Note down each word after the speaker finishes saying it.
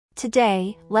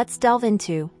Today, let's delve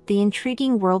into the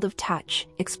intriguing world of touch,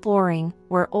 exploring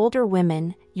where older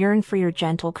women yearn for your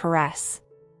gentle caress.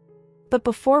 But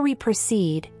before we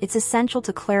proceed, it's essential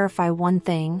to clarify one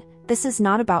thing: this is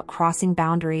not about crossing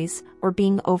boundaries or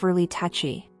being overly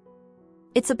touchy.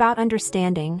 It's about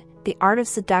understanding the art of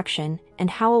seduction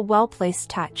and how a well-placed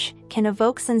touch can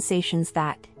evoke sensations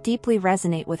that deeply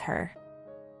resonate with her.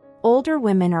 Older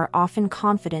women are often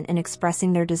confident in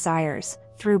expressing their desires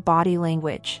through body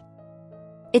language.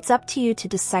 It's up to you to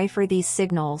decipher these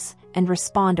signals and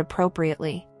respond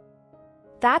appropriately.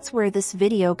 That's where this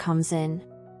video comes in.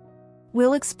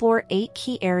 We'll explore 8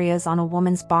 key areas on a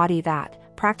woman's body that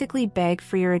practically beg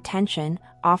for your attention,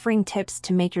 offering tips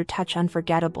to make your touch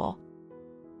unforgettable.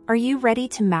 Are you ready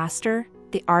to master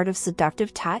the art of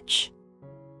seductive touch?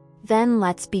 Then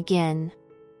let's begin.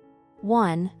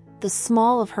 1. The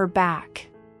small of her back.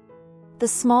 The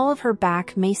small of her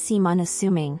back may seem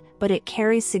unassuming, but it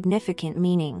carries significant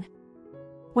meaning.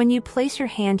 When you place your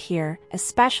hand here,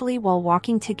 especially while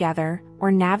walking together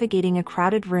or navigating a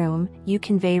crowded room, you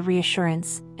convey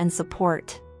reassurance and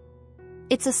support.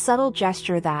 It's a subtle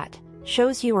gesture that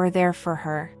shows you are there for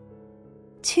her.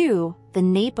 2. The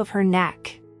nape of her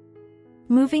neck.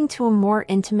 Moving to a more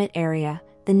intimate area,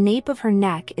 the nape of her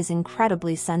neck is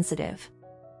incredibly sensitive.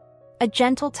 A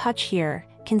gentle touch here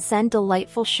can send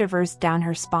delightful shivers down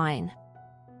her spine.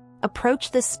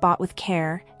 Approach this spot with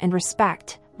care and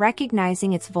respect,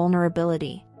 recognizing its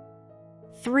vulnerability.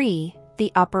 3.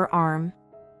 The upper arm.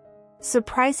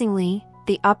 Surprisingly,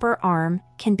 the upper arm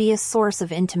can be a source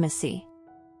of intimacy.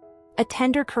 A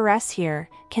tender caress here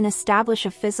can establish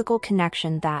a physical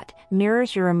connection that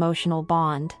mirrors your emotional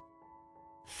bond.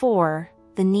 4.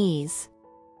 The knees.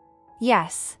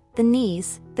 Yes, the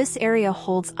knees. This area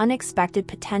holds unexpected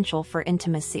potential for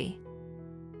intimacy.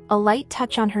 A light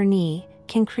touch on her knee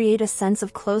can create a sense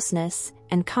of closeness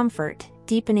and comfort,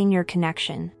 deepening your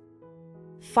connection.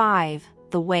 5.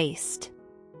 The waist.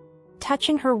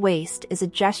 Touching her waist is a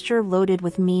gesture loaded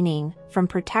with meaning, from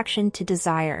protection to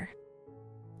desire.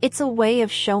 It's a way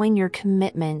of showing your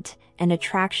commitment and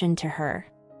attraction to her.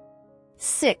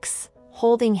 6.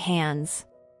 Holding hands.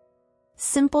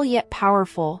 Simple yet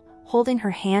powerful, holding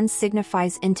her hand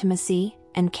signifies intimacy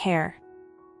and care.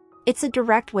 It's a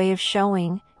direct way of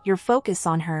showing your focus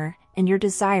on her and your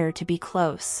desire to be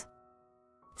close.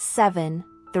 7.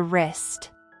 The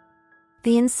wrist.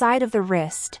 The inside of the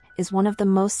wrist is one of the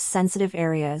most sensitive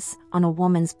areas on a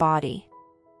woman's body.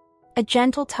 A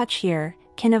gentle touch here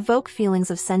can evoke feelings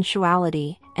of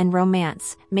sensuality and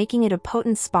romance, making it a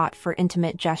potent spot for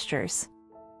intimate gestures.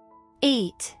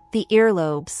 8. The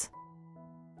earlobes.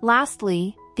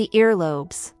 Lastly, the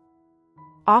earlobes.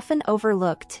 Often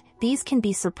overlooked, these can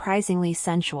be surprisingly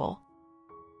sensual.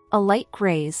 A light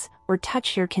graze or touch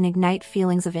here can ignite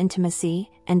feelings of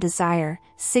intimacy and desire,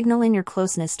 signaling your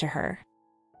closeness to her.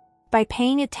 By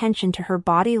paying attention to her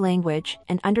body language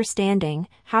and understanding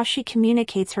how she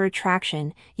communicates her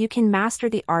attraction, you can master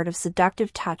the art of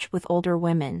seductive touch with older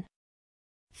women.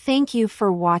 Thank you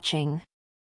for watching.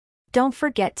 Don't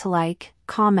forget to like,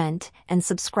 comment, and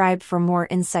subscribe for more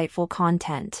insightful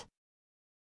content.